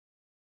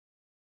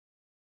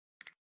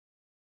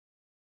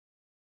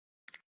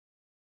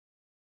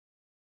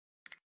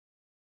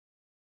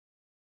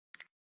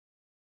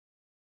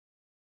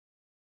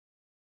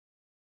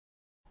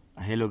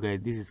Hello guys,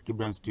 this is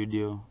Kibran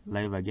Studio,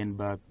 live again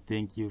back.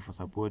 Thank you for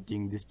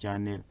supporting this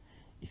channel.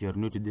 If you're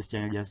new to this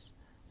channel, just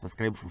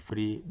subscribe for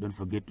free. Don't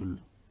forget to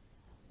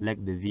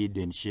like the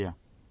video and share.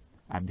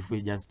 Before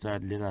we just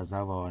start, let us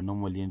have our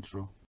normal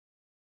intro.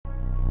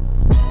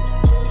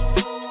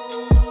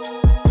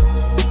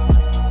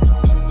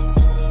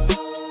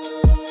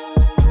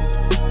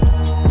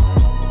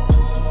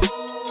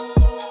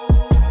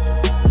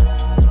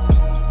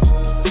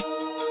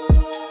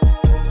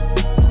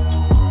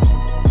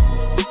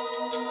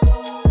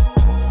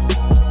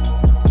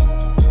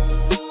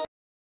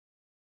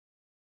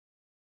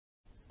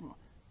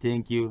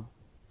 Thank you.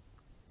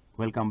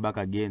 Welcome back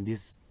again.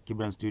 This is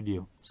Kibran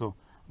Studio. So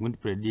I'm going to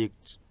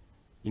predict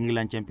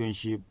England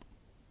Championship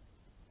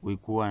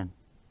Week 1.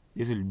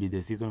 This will be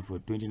the season for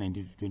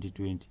 2019 to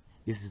 2020.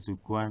 This is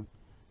Week 1.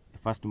 The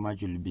first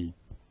match will be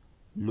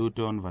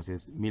Luton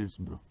versus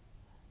Middlesbrough.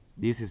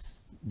 This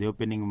is the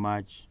opening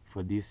match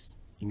for this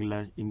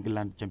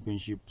England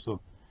Championship. So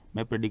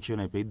my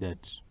prediction, I predict that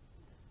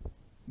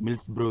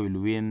Middlesbrough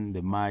will win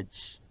the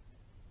match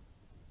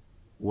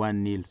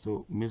 1-0.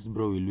 So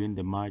Middlesbrough will win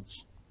the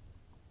match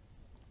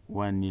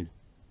 1-0.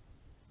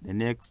 The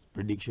next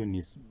prediction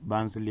is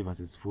Barnsley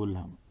versus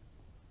Fulham.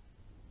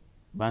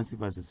 Barnsley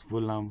versus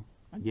Fulham.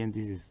 Again,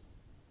 this is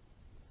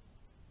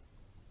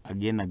a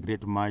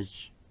great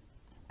match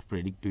to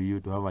predict to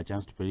you, to have a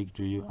chance to predict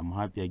to you. I'm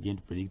happy again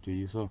to predict to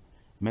you. So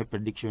my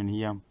prediction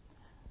here,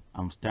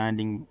 I'm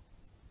standing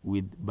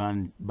with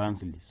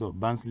Barnsley. So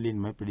Barnsley, in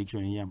my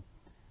prediction here,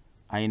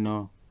 I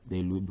know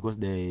they will, because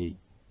they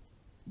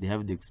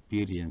have the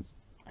experience.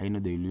 I know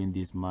they will win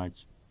this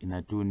match in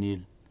a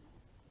 2-0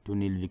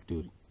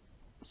 victory.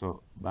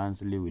 So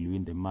Barnsley will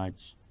win the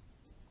match.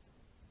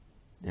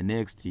 The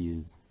next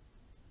is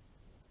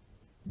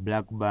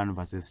Blackburn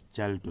versus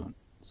Charlton.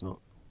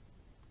 So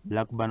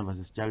Blackburn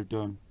versus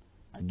Charlton,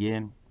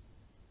 again,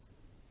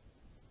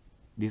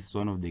 this is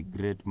one of the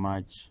great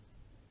match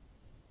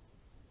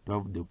to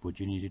have the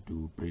opportunity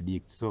to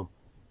predict. So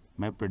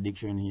my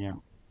prediction here,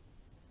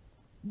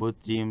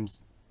 both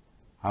teams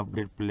have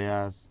great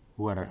players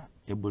who are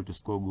able to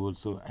score goals.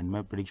 So, and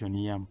my prediction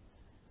here,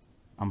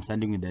 I'm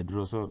standing with the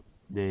draw. So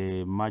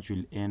the match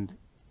will end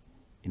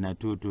in a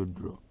 2-2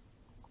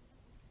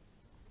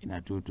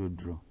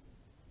 draw.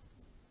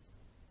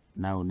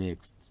 Now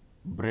next,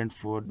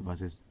 Brentford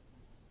versus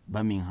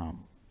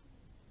Birmingham.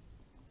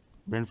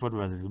 Brentford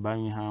versus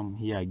Birmingham.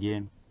 Here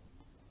again,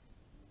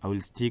 I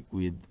will stick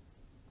with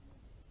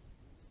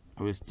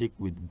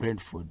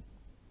Brentford.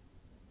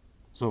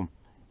 So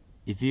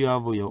if you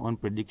have your own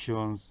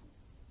predictions,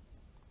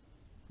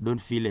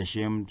 don't feel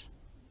ashamed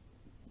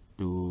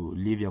to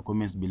leave your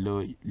comments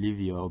below, leave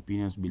your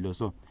opinions below.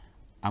 So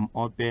I'm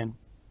open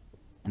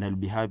and I'll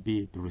be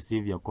happy to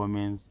receive your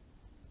comments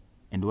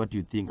and what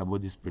you think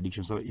about this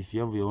prediction. So if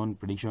you have your own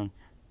prediction,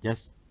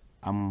 just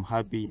I'm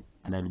happy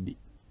and I'll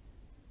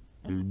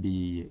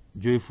be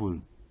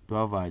joyful to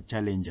have a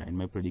challenger in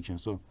my prediction.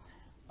 So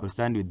I'll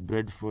stand with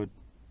Brentford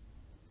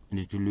and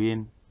it will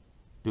win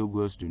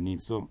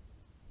 2-0. So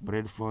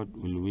Brentford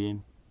will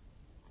win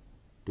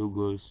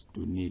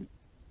 2-0.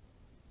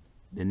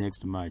 The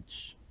next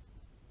match,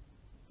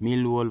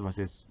 Millwall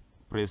versus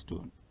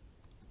Preston.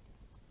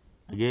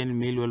 Again,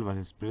 Millwall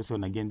versus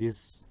Preston. Again,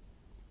 this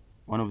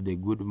one of the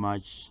good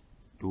match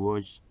to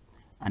watch,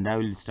 and I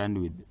will stand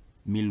with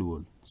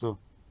Millwall. So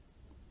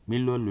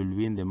Millwall will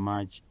win the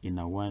match in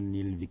a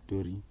 1-0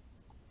 victory.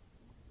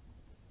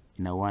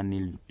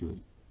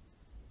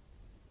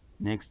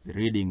 Next,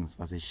 Readings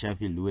versus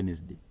Sheffield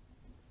Wednesday.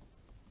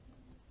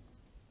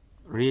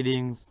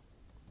 Readings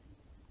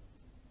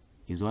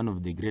is one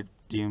of the great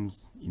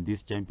teams in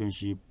this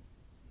championship.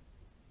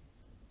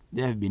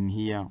 They have been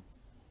here.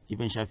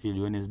 Even Sheffield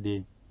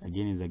Wednesday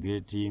again is a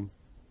great team.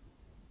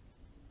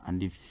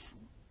 And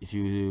if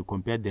you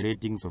compare the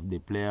ratings of the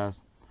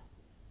players,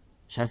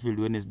 Sheffield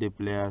Wednesday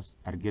players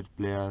are great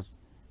players.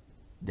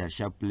 They are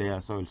sharp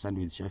players. So I'll stand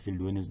with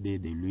Sheffield Wednesday.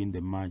 They will win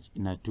the match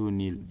in a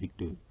 2-0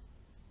 victory.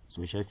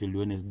 So Sheffield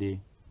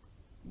Wednesday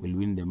will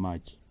win the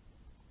match.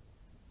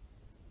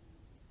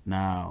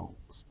 Now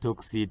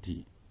Stoke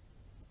City.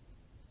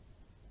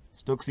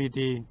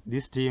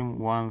 This team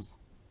once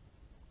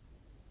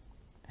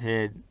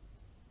had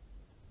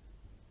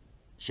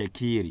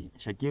Shaqiri.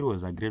 Shaqiri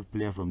was a great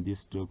player from this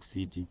Stoke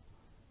City,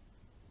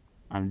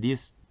 and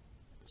this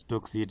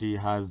Stoke City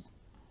has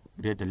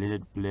great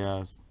talented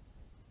players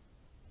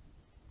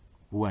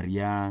who are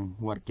young,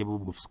 who are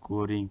capable of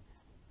scoring.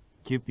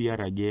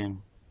 QPR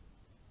again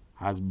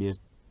has best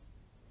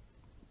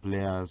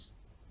players.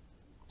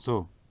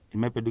 So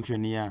in my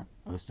prediction here,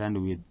 I'll stand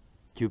with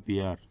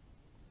QPR.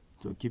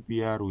 So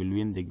QPR will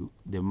win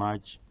the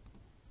match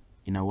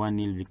in a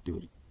 1-0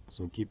 victory.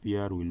 So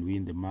QPR will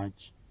win the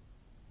match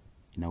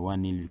in a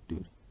 1-0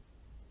 victory.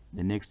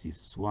 The next is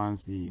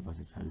Swansea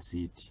versus Hull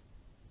City.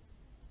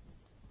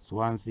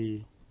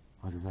 Swansea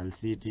versus Hull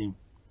City.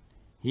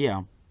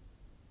 Here,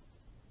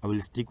 I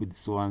will stick with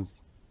Swansea,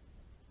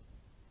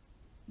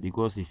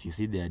 because if you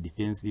see their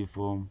defensive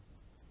form,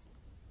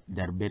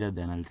 they are better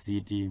than Hull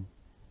City.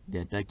 The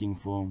attacking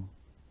form,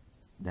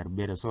 they're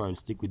better. So I'll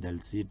stick with Hull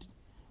City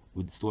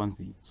with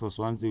Swansea. So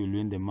Swansea will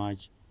win the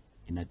match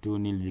in a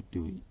 2-0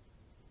 victory.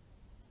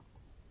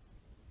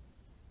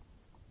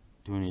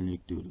 2-0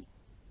 victory.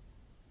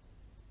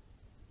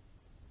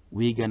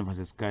 Wigan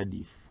versus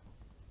Cardiff.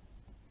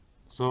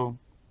 So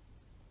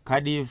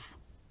Cardiff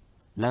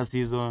last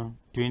season,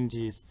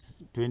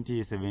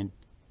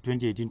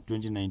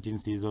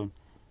 2018-2019 season,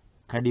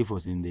 Cardiff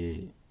was in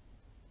the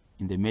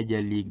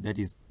major league, that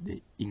is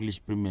the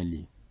English Premier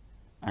League,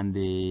 and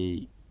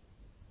they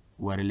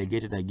were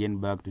relegated again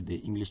back to the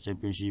English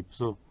Championship.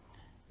 So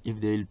if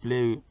they are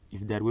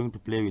going to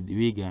play with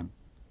Wigan,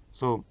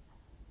 so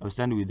I'll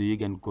stand with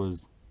Wigan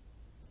because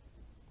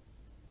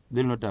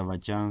they will not have a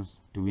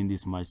chance to win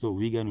this match. So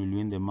Wigan will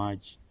win the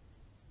match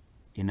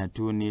in a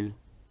 2-0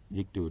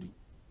 victory.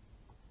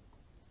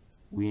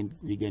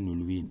 Wigan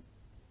will win.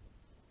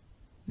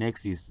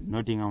 Next is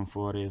Nottingham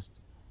Forest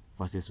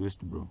versus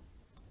West Brom.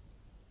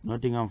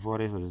 Nottingham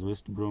Forest versus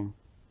West Brom.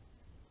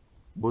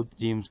 Both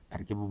teams are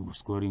capable of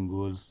scoring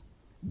goals.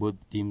 Both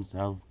teams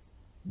have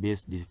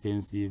best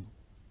defensive.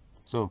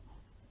 So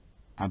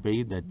I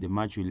predict that the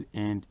match will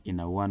end in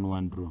a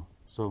 1-1 draw.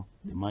 So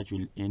the match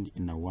will end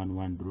in a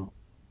 1-1 draw.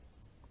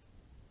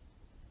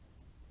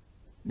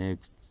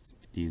 Next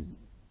it is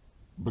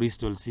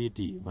Bristol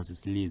City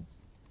versus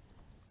Leeds.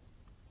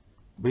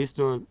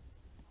 Bristol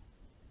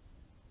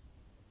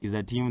is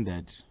a team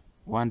that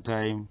one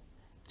time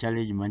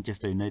challenged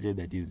Manchester United,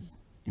 that is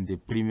in the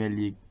Premier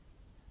League.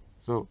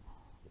 So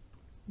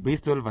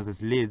Bristol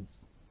versus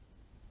Leeds,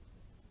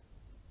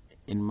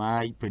 in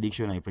my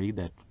prediction, I predict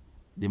that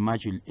the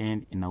match will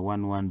end in a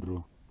 1-1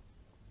 draw.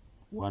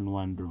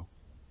 1-1 draw.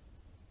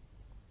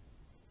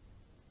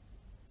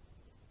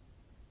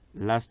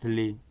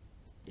 Lastly,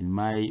 in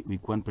my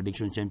week 1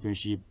 prediction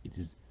championship, it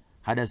is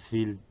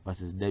Huddersfield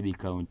versus Derby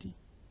County.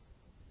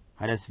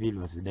 Huddersfield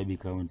versus Derby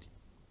County.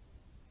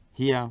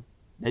 Here,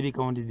 Derby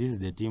County, this is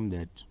the team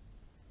that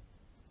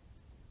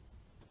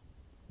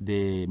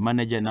the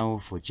manager now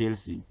for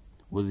Chelsea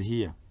was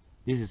here.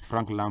 This is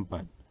Frank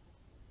Lampard.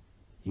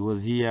 He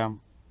was here.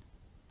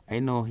 I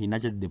know he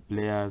nurtured the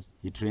players,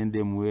 he trained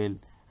them well,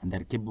 and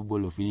they're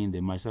capable of winning the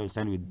match. So I'll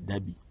stand with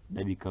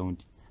Derby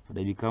County. So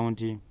Derby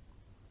County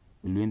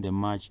will win the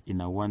match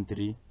in a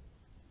 1-3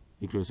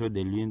 victory. So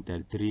they'll win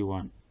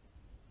 3-1.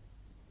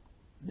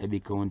 Derby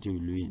County will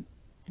win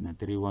in a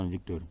 3-1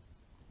 victory.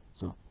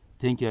 So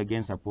thank you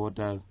again,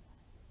 supporters.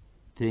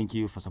 Thank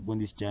you for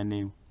supporting this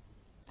channel.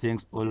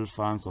 Thanks all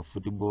fans of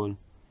football.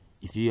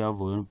 If you have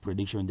your own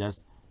prediction,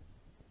 just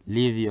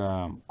leave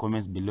your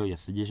comments below, your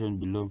suggestions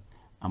below.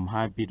 I'm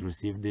happy to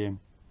receive them.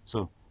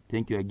 So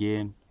thank you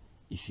again.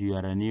 If you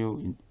are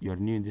new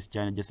in this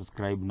channel, just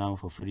subscribe now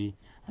for free,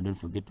 and don't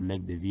forget to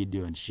like the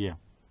video and share.